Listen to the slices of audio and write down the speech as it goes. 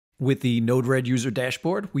With the NodeRED user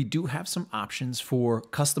dashboard, we do have some options for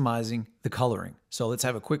customizing the coloring. So let's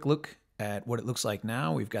have a quick look at what it looks like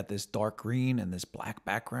now. We've got this dark green and this black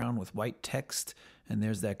background with white text. And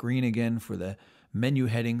there's that green again for the menu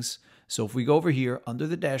headings. So if we go over here under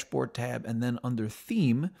the dashboard tab and then under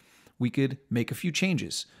theme, we could make a few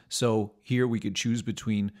changes. So here we could choose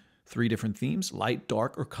between 3 different themes, light,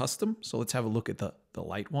 dark, or custom. So let's have a look at the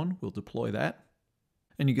light one. We'll deploy that.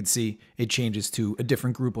 And you can see it changes to a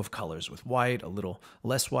different group of colors with white, a little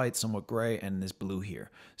less white, somewhat gray, and this blue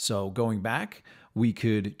here. So going back, we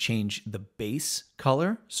could change the base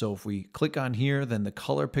color. So if we click on here, then the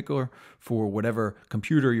color picker for whatever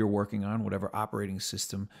computer you're working on, whatever operating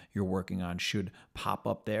system you're working on should pop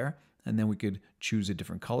up there. And then we could choose a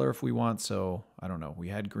different color if we want. So I don't know, we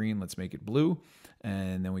had green, let's make it blue.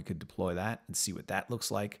 And then we could deploy that and see what that looks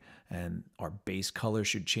like. And our base color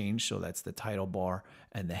should change. So that's the title bar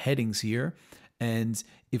and the headings here. And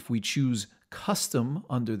if we choose custom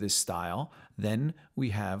under this style, then we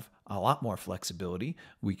have a lot more flexibility.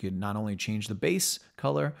 We could not only change the base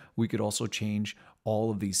color, we could also change all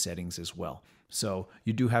of these settings as well. So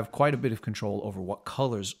you do have quite a bit of control over what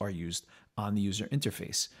colors are used on the user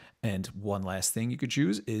interface. And one last thing you could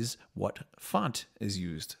choose is what font is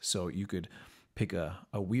used. So you could pick a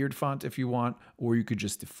weird font if you want, or you could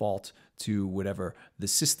just default to whatever the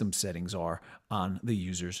system settings are on the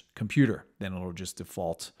user's computer. Then it'll just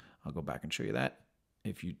default. I'll go back and show you that.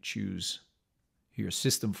 If you choose your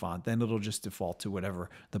system font, then it'll just default to whatever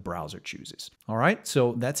the browser chooses. All right,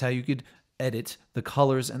 so that's how you could edit the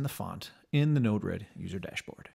colors and the font in the NodeRED user dashboard.